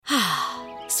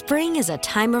Spring is a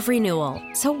time of renewal,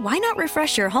 so why not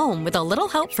refresh your home with a little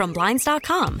help from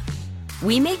Blinds.com?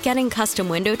 We make getting custom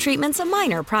window treatments a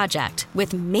minor project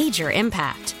with major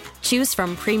impact. Choose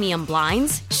from premium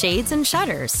blinds, shades, and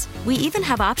shutters. We even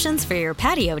have options for your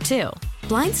patio, too.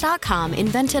 Blinds.com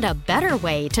invented a better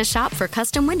way to shop for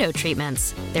custom window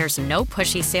treatments. There's no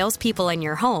pushy salespeople in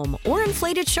your home or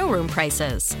inflated showroom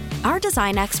prices. Our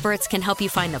design experts can help you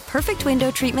find the perfect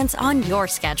window treatments on your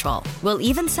schedule. We'll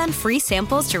even send free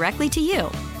samples directly to you.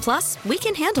 Plus, we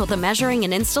can handle the measuring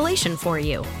and installation for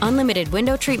you. Unlimited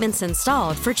window treatments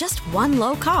installed for just one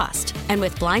low cost. And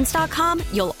with Blinds.com,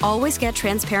 you'll always get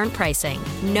transparent pricing.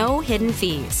 No hidden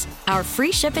fees. Our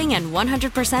free shipping and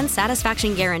 100%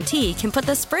 satisfaction guarantee can put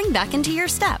the spring back into your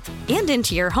step and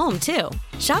into your home, too.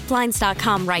 Shop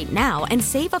Blinds.com right now and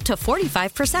save up to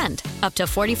 45%. Up to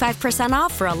 45%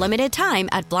 off for a limited time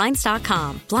at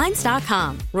Blinds.com.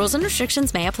 Blinds.com. Rules and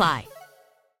restrictions may apply.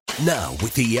 Now,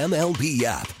 with the MLB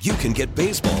app, you can get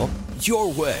baseball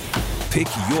your way. Pick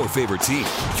your favorite team,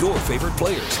 your favorite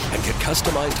players, and get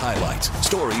customized highlights,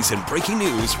 stories, and breaking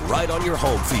news right on your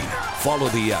home feed. Follow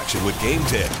the action with Game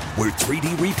Day, where 3D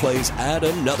replays add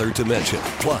another dimension.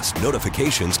 Plus,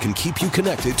 notifications can keep you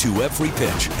connected to every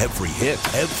pitch, every hit,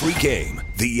 every game.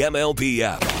 The MLB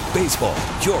app. Baseball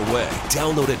your way.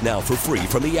 Download it now for free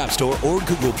from the App Store or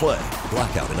Google Play.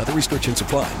 Blackout and other restrictions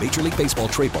apply. Major League Baseball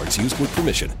trademarks used with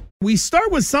permission. We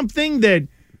start with something that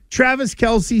Travis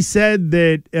Kelce said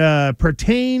that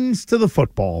pertains to the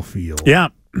football field. Yeah.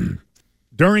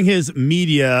 During his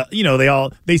media,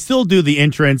 they still do the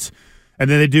entrance, and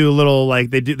then they do a little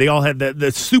they all have the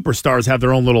superstars have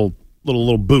their own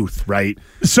little booth, right?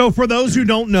 So for those who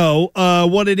don't know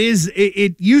what it is,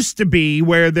 it used to be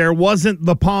where there wasn't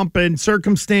the pomp and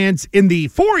circumstance in the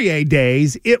Fauria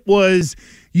days. It was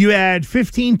you had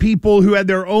 15 people who had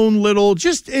their own little,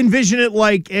 just envision it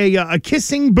like a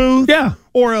kissing booth, yeah,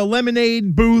 or a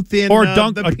lemonade booth in or a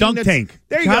dunk tank.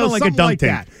 There you go, like a dunk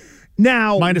tank. That.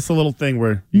 Now, minus a little thing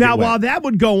where while that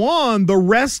would go on, the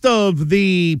rest of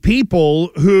the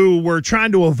people who were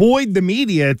trying to avoid the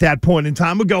media at that point in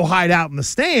time would go hide out in the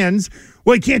stands.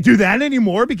 Well, you can't do that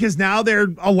anymore because now they're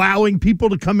allowing people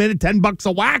to come in at $10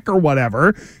 a whack or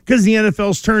whatever because the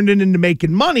NFL's turned it into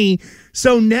making money.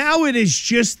 So now it is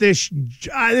just this,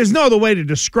 there's no other way to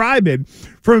describe it.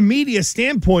 From a media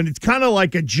standpoint, it's kind of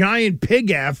like a giant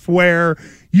pig F where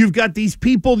you've got these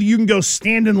people you can go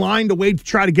stand in line to wait to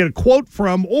try to get a quote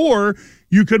from, or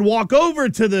you could walk over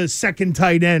to the second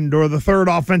tight end or the third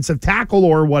offensive tackle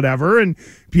or whatever and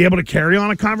be able to carry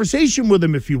on a conversation with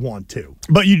him if you want to.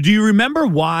 But do you remember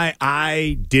why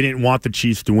I didn't want the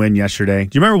Chiefs to win yesterday?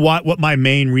 Do you remember what my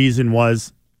main reason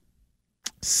was?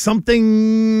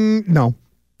 No.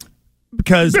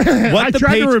 Because I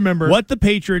tried to remember what the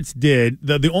Patriots did.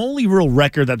 The only real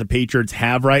record that the Patriots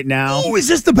have right now. Oh, is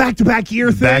this the back-to-back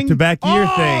year thing? Back-to-back year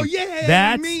thing. Oh, yeah.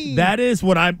 That is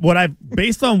what I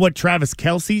based on what Travis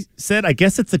Kelce said. I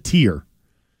guess it's a tier.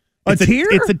 Tier?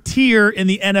 It's a tier in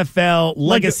the NFL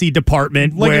legacy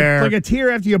department where like a tier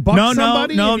after you buck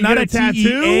somebody. No, not a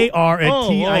TEAR, a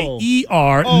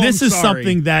TIER. And this is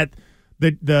something that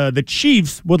the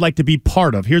Chiefs would like to be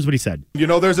part of. Here's what he said.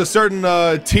 There's a certain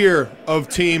tier of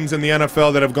teams in the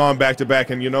NFL that have gone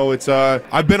back-to-back, and, it's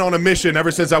I've been on a mission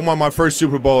ever since I won my first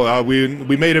Super Bowl. We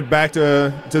made it back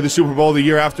to the Super Bowl the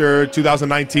year after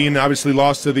 2019, obviously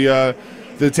lost to the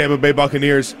Tampa Bay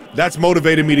Buccaneers. That's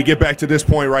motivated me to get back to this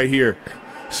point right here.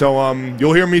 So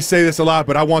you'll hear me say this a lot,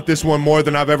 but I want this one more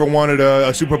than I've ever wanted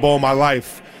a Super Bowl in my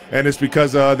life. And it's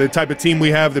because the type of team we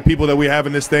have, the people that we have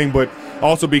in this thing, but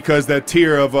also because that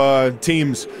tier of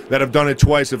teams that have done it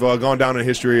twice have gone down in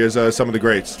history as some of the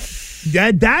greats.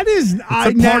 Yeah, that is it's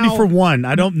a party for one.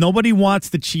 Nobody wants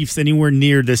the Chiefs anywhere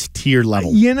near this tier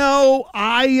level.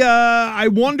 I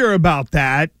wonder about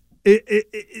that.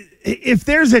 If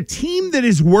there's a team that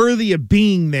is worthy of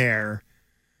being there,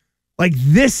 like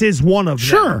this is one of them.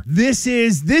 Sure. This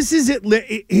is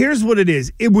it. Here's what it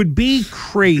is. It would be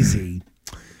crazy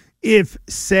if,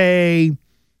 say,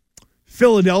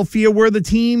 Philadelphia were the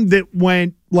team that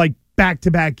went like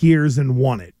back-to-back years and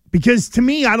won it. Because to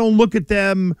me, I don't look at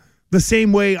them the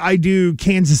same way I do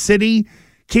Kansas City.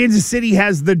 Kansas City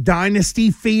has the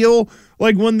dynasty feel.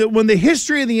 Like when the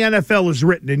history of the NFL is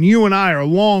written and you and I are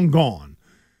long gone,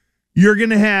 you're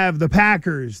going to have the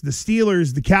Packers, the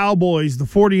Steelers, the Cowboys, the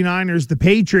 49ers, the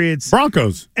Patriots.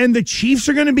 Broncos. And the Chiefs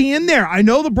are going to be in there. I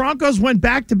know the Broncos went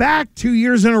back-to-back 2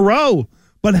 years in a row.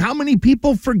 But how many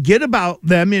people forget about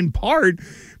them in part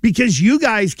because you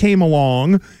guys came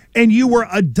along and you were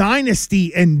a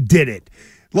dynasty and did it.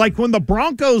 Like when the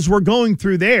Broncos were going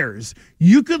through theirs,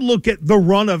 you could look at the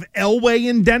run of Elway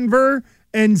in Denver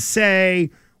and say,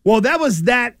 Well, that was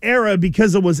that era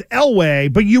because it was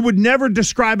Elway, but you would never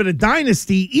describe it a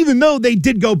dynasty, even though they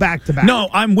did go back-to-back. No,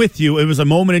 I'm with you. It was a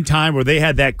moment in time where they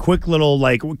had that quick little,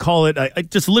 like, we call it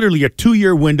just literally a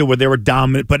 2-year window where they were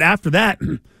dominant. But after that,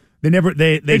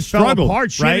 they struggled. Fell apart.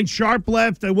 Right? Shannon Sharp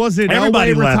left. It wasn't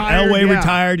Everybody Elway left. retired. Elway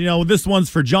retired. This one's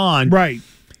for John. Right.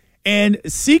 And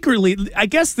secretly, I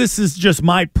guess this is just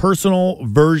my personal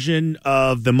version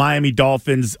of the Miami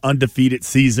Dolphins' undefeated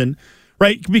season,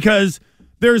 right? Because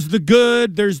there's the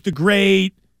good, there's the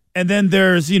great, and then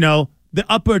there's, the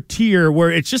upper tier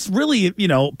where it's just really,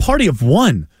 party of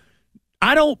one.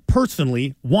 I don't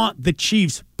personally want the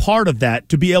Chiefs part of that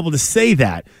to be able to say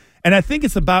that. And I think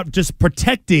it's about just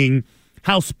protecting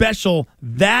how special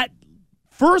that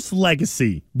first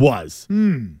legacy was.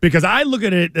 Because I look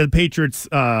at it, the Patriots,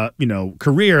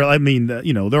 career, I mean,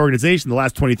 the organization, the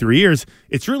last 23 years,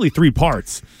 it's really 3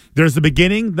 parts. There's the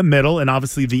beginning, the middle, and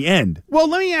obviously the end. Well,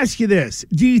 let me ask you this.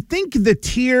 Do you think the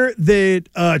tier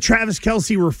that Travis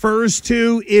Kelce refers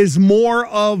to is more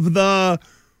of the,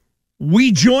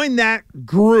 we joined that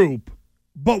group,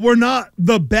 but we're not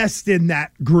the best in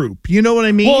that group? You know what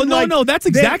I mean? Well, no, that's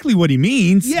exactly what he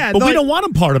means. Yeah, but we don't want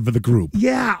him part of the group.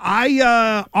 Yeah,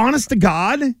 I honest to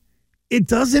God, it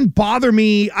doesn't bother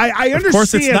me. I understand. Of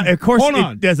course, it's not. Of course, Hold it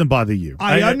on. doesn't bother you. No.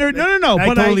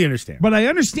 I totally understand. But I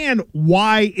understand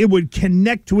why it would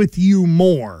connect with you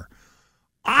more.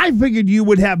 I figured you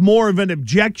would have more of an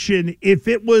objection if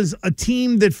it was a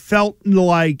team that felt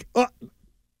like,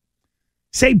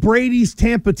 say Brady's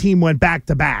Tampa team went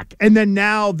back-to-back, and then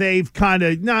now they've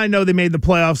I know they made the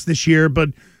playoffs this year, but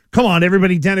come on,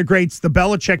 everybody denigrates the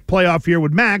Belichick playoff year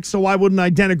with Max, so why wouldn't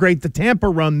I denigrate the Tampa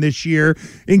run this year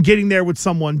in getting there with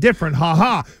someone different?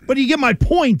 Ha-ha. But you get my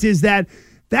point is that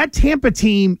Tampa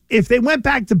team, if they went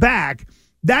back-to-back,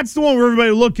 that's the one where everybody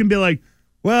would look and be like,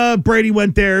 well, Brady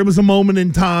went there. It was a moment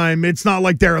in time. It's not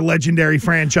like they're a legendary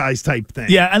franchise type thing.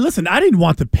 Yeah, and listen, I didn't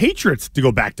want the Patriots to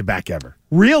go back-to-back ever.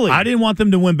 Really? I didn't want them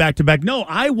to win back-to-back. No,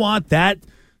 I want that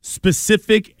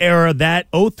specific era, that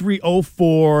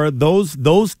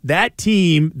 03-04, that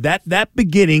team, that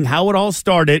beginning, how it all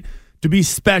started, to be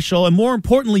special and, more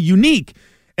importantly, unique.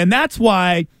 And that's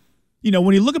why,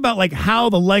 when you look about like how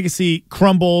the legacy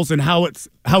crumbles and how it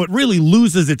really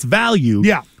loses its value,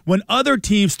 when other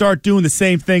teams start doing the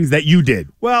same things that you did.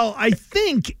 Well, I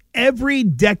think every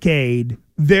decade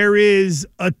there is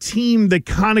a team that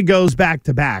kind of goes back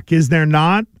to back, is there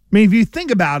not? I mean, if you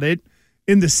think about it,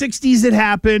 in the 60s it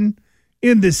happened.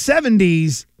 In the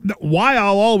 70s, why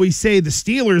I'll always say the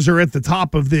Steelers are at the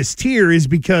top of this tier is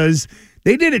because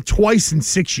they did it twice in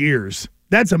 6 years.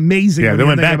 That's amazing. Yeah, they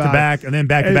went back to back and then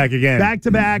back to back again. Back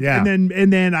to back.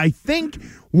 And then I think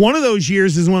one of those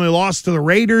years is when they lost to the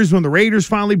Raiders, when the Raiders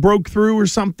finally broke through or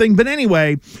something. But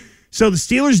anyway, so the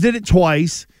Steelers did it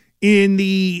twice. In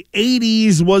the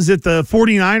 80s, was it the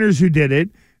 49ers who did it?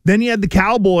 Then you had the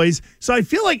Cowboys. So I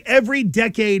feel like every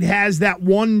decade has that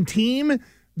one team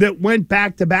that went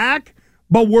back to back,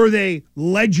 but were they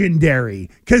legendary?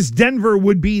 Because Denver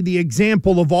would be the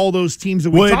example of all those teams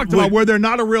that we talked about where they're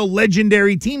not a real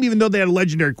legendary team, even though they had a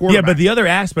legendary quarterback. Yeah, but the other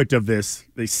aspect of this,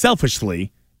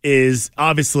 selfishly, is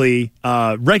obviously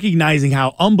recognizing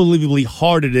how unbelievably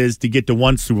hard it is to get to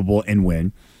one Super Bowl and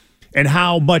win, and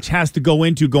how much has to go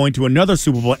into going to another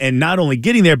Super Bowl and not only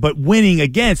getting there but winning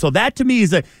again. So that to me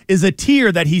is a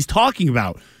tier that he's talking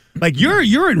about. Like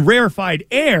you're in rarefied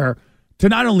air to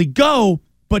not only go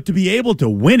but to be able to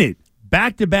win it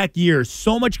back-to-back years.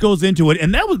 So much goes into it,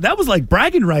 and that was like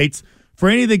bragging rights for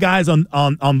any of the guys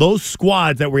on those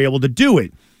squads that were able to do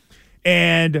it.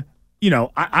 And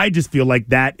I just feel like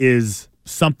that is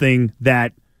something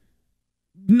that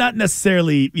not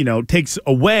necessarily takes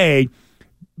away,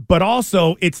 but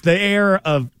also it's the era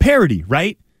of parity,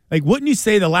 right? Like, wouldn't you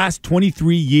say the last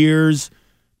 23 years,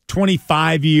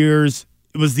 25 years,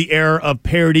 it was the era of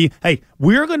parity? Hey,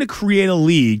 we're going to create a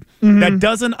league that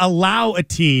doesn't allow a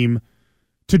team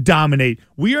to dominate.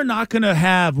 We are not going to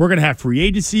have. We're going to have free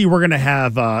agency. We're going to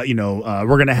have. We're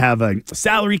going to have a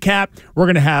salary cap. We're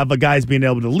going to have guys being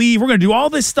able to leave. We're going to do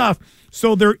all this stuff.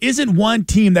 So there isn't one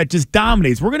team that just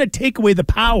dominates. We're going to take away the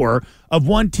power of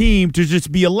one team to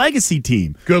just be a legacy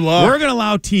team. Good luck. We're going to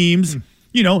allow teams,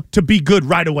 to be good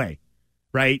right away,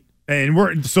 right? And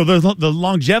the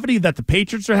longevity that the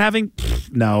Patriots are having,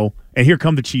 no. And here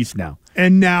come the Chiefs now.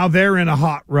 And now they're in a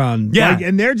hot run. Yeah.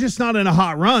 And they're just not in a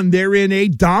hot run. They're in a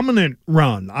dominant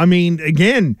run. I mean,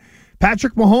 again,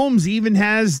 Patrick Mahomes even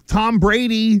has Tom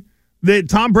Brady that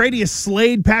Tom Brady has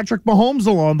slayed Patrick Mahomes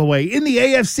along the way in the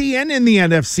AFC and in the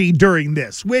NFC during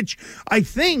this, which I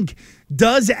think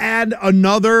does add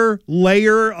another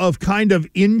layer of kind of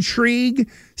intrigue.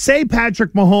 Say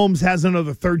Patrick Mahomes has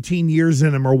another 13 years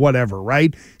in him or whatever,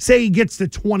 right? Say he gets to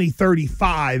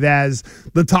 2035 as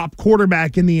the top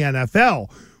quarterback in the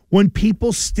NFL. When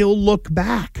people still look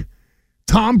back,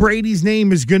 Tom Brady's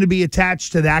name is going to be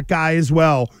attached to that guy as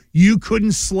well. You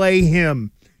couldn't slay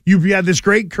him. You've had this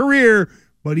great career,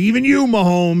 but even you,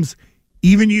 Mahomes,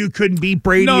 even you couldn't beat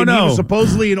Brady. He was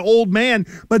supposedly an old man.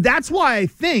 But that's why I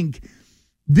think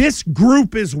this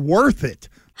group is worth it.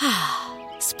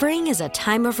 Spring is a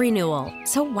time of renewal,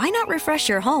 so why not refresh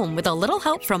your home with a little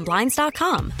help from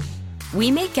Blinds.com?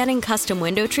 We make getting custom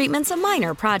window treatments a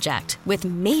minor project with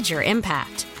major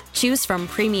impact. Choose from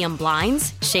premium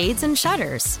blinds, shades, and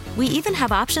shutters. We even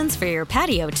have options for your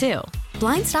patio, too.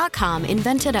 Blinds.com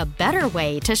invented a better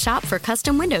way to shop for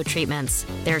custom window treatments.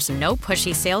 There's no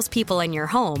pushy salespeople in your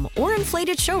home or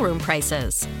inflated showroom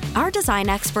prices. Our design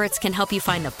experts can help you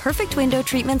find the perfect window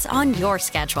treatments on your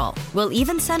schedule. We'll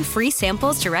even send free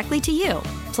samples directly to you.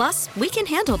 Plus, we can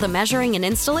handle the measuring and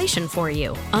installation for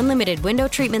you. Unlimited window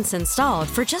treatments installed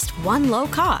for just one low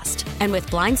cost. And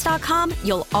with Blinds.com,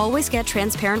 you'll always get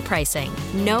transparent pricing.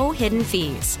 No hidden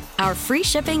fees. Our free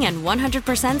shipping and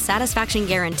 100% satisfaction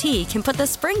guarantee can put the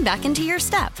spring back into your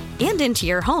step and into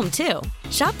your home, too.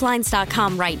 Shop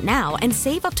Blinds.com right now and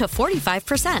save up to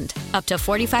 45%. Up to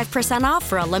 45% off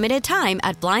for a limited time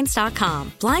at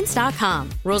Blinds.com. Blinds.com.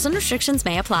 Rules and restrictions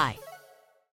may apply.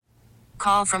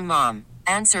 Call from mom.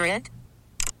 Answer it.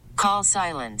 Call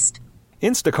silenced.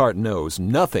 Instacart knows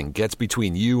nothing gets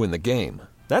between you and the game.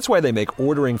 That's why they make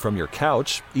ordering from your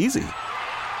couch easy.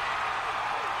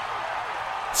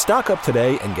 Stock up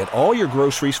today and get all your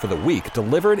groceries for the week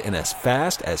delivered in as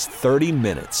fast as 30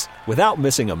 minutes without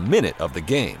missing a minute of the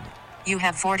game. You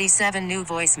have 47 new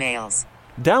voicemails.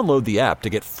 Download the app to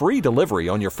get free delivery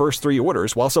on your first 3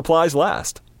 orders while supplies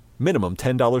last. Minimum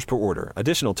 $10 per order.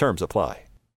 Additional terms apply.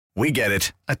 We get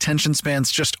it. Attention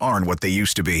spans just aren't what they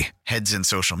used to be. Heads in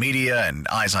social media and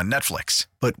eyes on Netflix.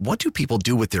 But what do people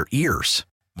do with their ears?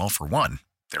 Well, for one,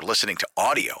 they're listening to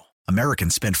audio.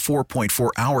 Americans spend 4.4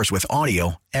 hours with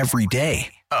audio every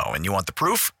day. Oh, and you want the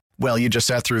proof? Well, you just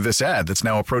sat through this ad that's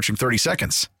now approaching 30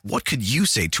 seconds. What could you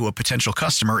say to a potential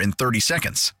customer in 30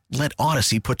 seconds? Let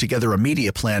Odyssey put together a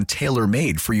media plan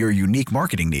tailor-made for your unique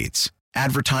marketing needs.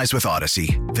 Advertise with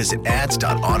Odyssey. Visit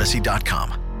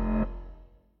ads.odyssey.com.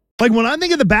 Like when I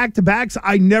think of the back-to-backs,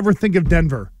 I never think of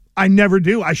Denver. I never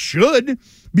do. I should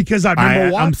because I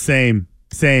remember watching. I'm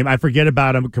same. I forget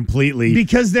about them completely.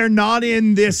 Because they're not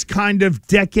in this kind of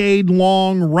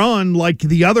decade-long run like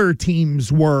the other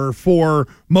teams were for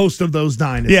most of those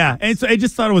dynasties. Yeah, and so I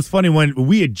just thought it was funny when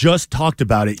we had just talked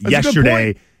about it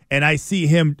yesterday, and I see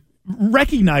him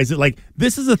recognize it. Like,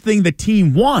 this is a thing the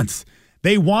team wants.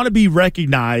 They want to be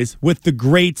recognized with the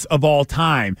greats of all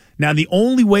time. Now, the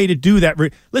only way to do that,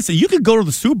 listen, you could go to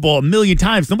the Super Bowl a million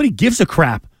times. Nobody gives a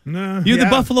crap. You're the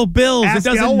Buffalo Bills. Ask it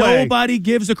doesn't. Elway. Nobody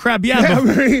gives a crap.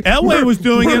 Elway was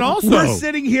doing it also. We're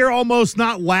sitting here almost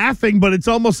not laughing, but it's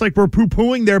almost like we're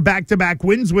poo-pooing their back-to-back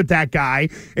wins with that guy.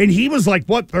 And he was like,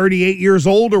 38 years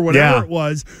old or whatever it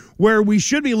was, where we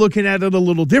should be looking at it a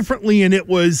little differently. And it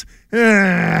was,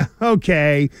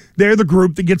 okay, they're the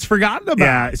group that gets forgotten about.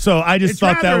 Yeah, so I just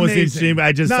thought that was interesting.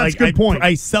 That's a good point.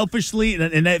 I selfishly,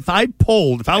 and if I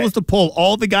was to poll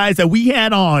all the guys that we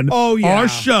had on our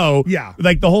show,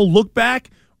 like the whole look back,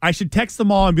 I should text them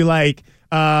all and be like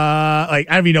I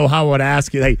don't even know how I would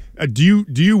ask you. Like, do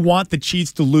you want the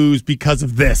Chiefs to lose because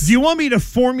of this? Do you want me to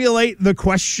formulate the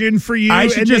question for you? I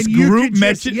should just group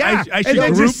message. I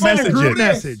should group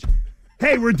message.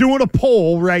 Hey, we're doing a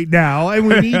poll right now, and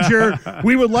we need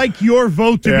we would like your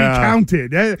vote to be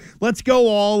counted. Let's go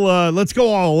all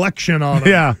election on it.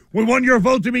 Yeah. We want your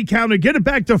vote to be counted. Get it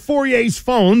back to Fauria's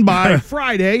phone by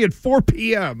Friday at 4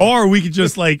 p.m. Or we could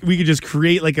just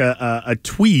create like a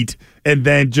tweet and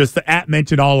then just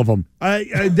mention all of them.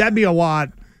 That'd be a lot.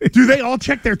 Do they all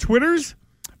check their Twitters?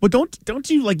 But don't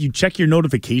you you check your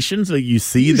notifications? Like you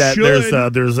see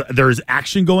that there's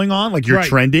action going on, like you're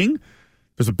trending.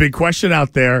 There's a big question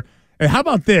out there. And how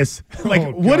about this?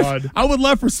 What if I would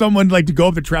love for someone to go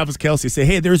up to Travis Kelce and say,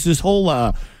 "Hey, there's this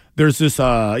whole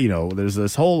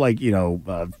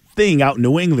thing out in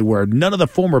New England where none of the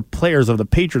former players of the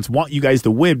Patriots want you guys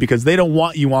to win because they don't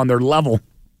want you on their level."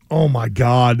 Oh my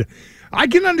God. I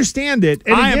can understand it.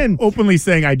 And I again, am openly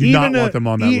saying I do not want them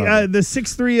on that level. The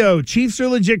 630 Chiefs are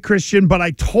legit, Christian, but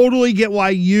I totally get why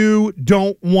you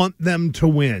don't want them to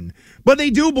win. But they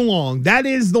do belong. That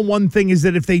is the one thing, is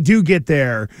that if they do get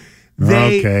there,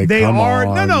 They come are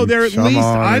on. no, they're at Come least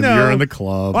on. I know You're in the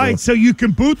club. Right, so you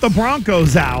can boot the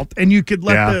Broncos out and you could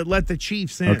let the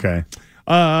Chiefs in. Okay.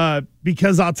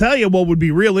 Because I'll tell you what would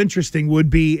be real interesting would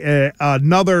be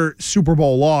another Super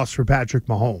Bowl loss for Patrick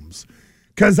Mahomes.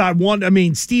 Because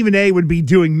Stephen A. would be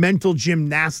doing mental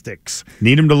gymnastics.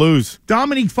 Need him to lose.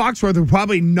 Dominique Foxworth would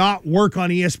probably not work on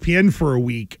ESPN for a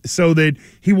week so that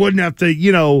he wouldn't have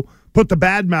to, put the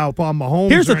bad mouth on Mahomes.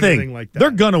 Here's or the thing. anything like that.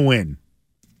 They're going to win.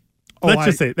 Let's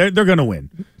just say they're going to win.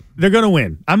 They're going to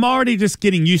win. I'm already just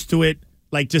getting used to it,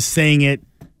 like just saying it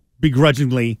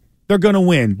begrudgingly. They're going to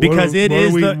win because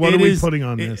what are we putting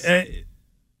on this?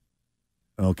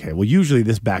 Okay, well, usually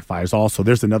this backfires also.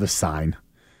 There's another sign.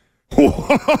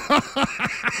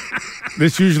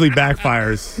 This usually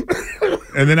backfires,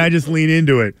 and then I just lean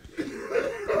into it.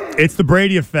 It's the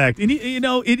Brady effect. And,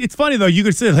 it's funny, though. You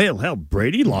could say, hell,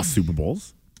 Brady lost Super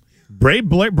Bowls.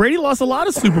 Brady lost a lot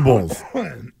of Super Bowls.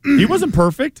 He wasn't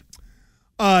perfect.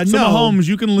 Mahomes,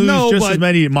 you can lose as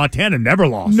many. Montana never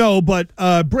lost. No, but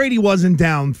Brady wasn't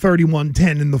down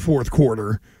 31-10 in the fourth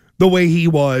quarter the way he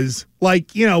was.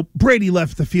 Brady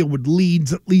left the field with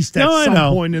leads at least at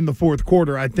some point in the fourth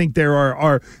quarter. I think there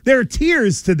are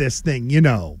tiers to this thing,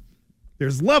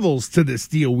 There's levels to this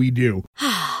deal we do.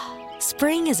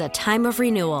 Spring is a time of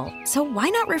renewal, so why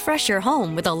not refresh your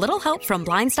home with a little help from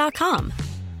Blinds.com?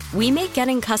 We make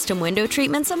getting custom window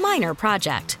treatments a minor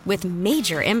project with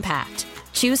major impact.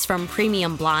 Choose from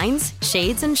premium blinds,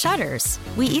 shades, and shutters.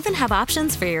 We even have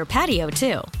options for your patio,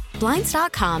 too.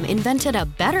 Blinds.com invented a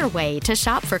better way to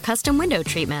shop for custom window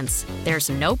treatments. There's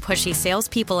no pushy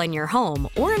salespeople in your home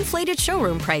or inflated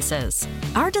showroom prices.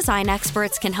 Our design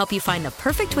experts can help you find the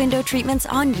perfect window treatments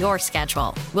on your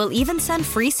schedule. We'll even send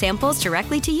free samples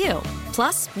directly to you.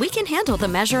 Plus, we can handle the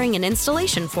measuring and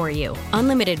installation for you.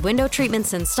 Unlimited window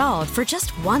treatments installed for just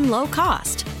one low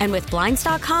cost. And with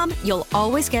Blinds.com, you'll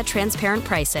always get transparent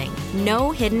pricing.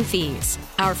 No hidden fees.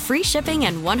 Our free shipping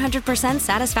and 100%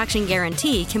 satisfaction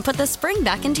guarantee can put the spring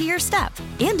back into your step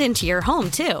and into your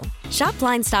home, too. Shop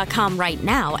Blinds.com right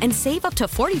now and save up to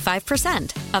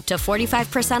 45%. Up to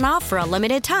 45% off for a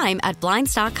limited time at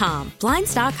Blinds.com.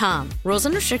 Blinds.com. Rules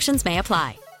and restrictions may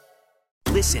apply.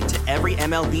 Listen to every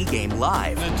MLB game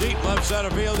live. In the deep left center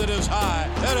field, it is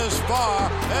high, it is far,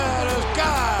 it is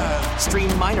gone.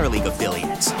 Stream minor league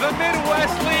affiliates. The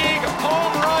Midwest League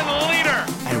home run leader.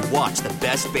 And watch the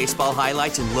best baseball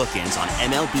highlights and look-ins on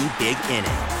MLB Big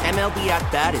Inning. MLB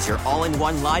At Bat is your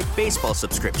all-in-one live baseball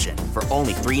subscription for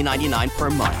only $3.99 per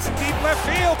month. Deep left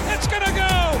field, it's gonna go.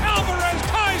 Alvarez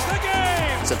ties the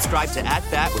game. Subscribe to At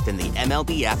Bat within the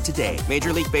MLB app today.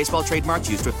 Major League Baseball trademarks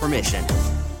used with permission.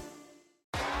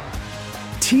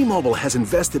 T-Mobile has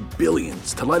invested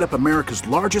billions to light up America's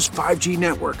largest 5G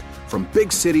network, from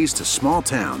big cities to small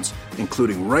towns,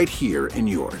 including right here in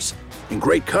yours. And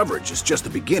great coverage is just the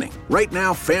beginning. Right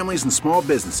now, families and small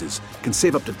businesses can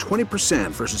save up to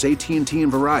 20% versus AT&T and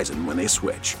Verizon when they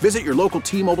switch. Visit your local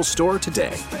T-Mobile store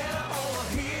today.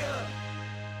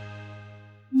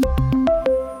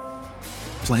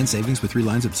 Plan savings with 3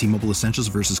 lines of T-Mobile Essentials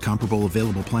versus comparable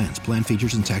available plans. Plan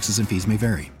features and taxes and fees may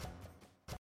vary.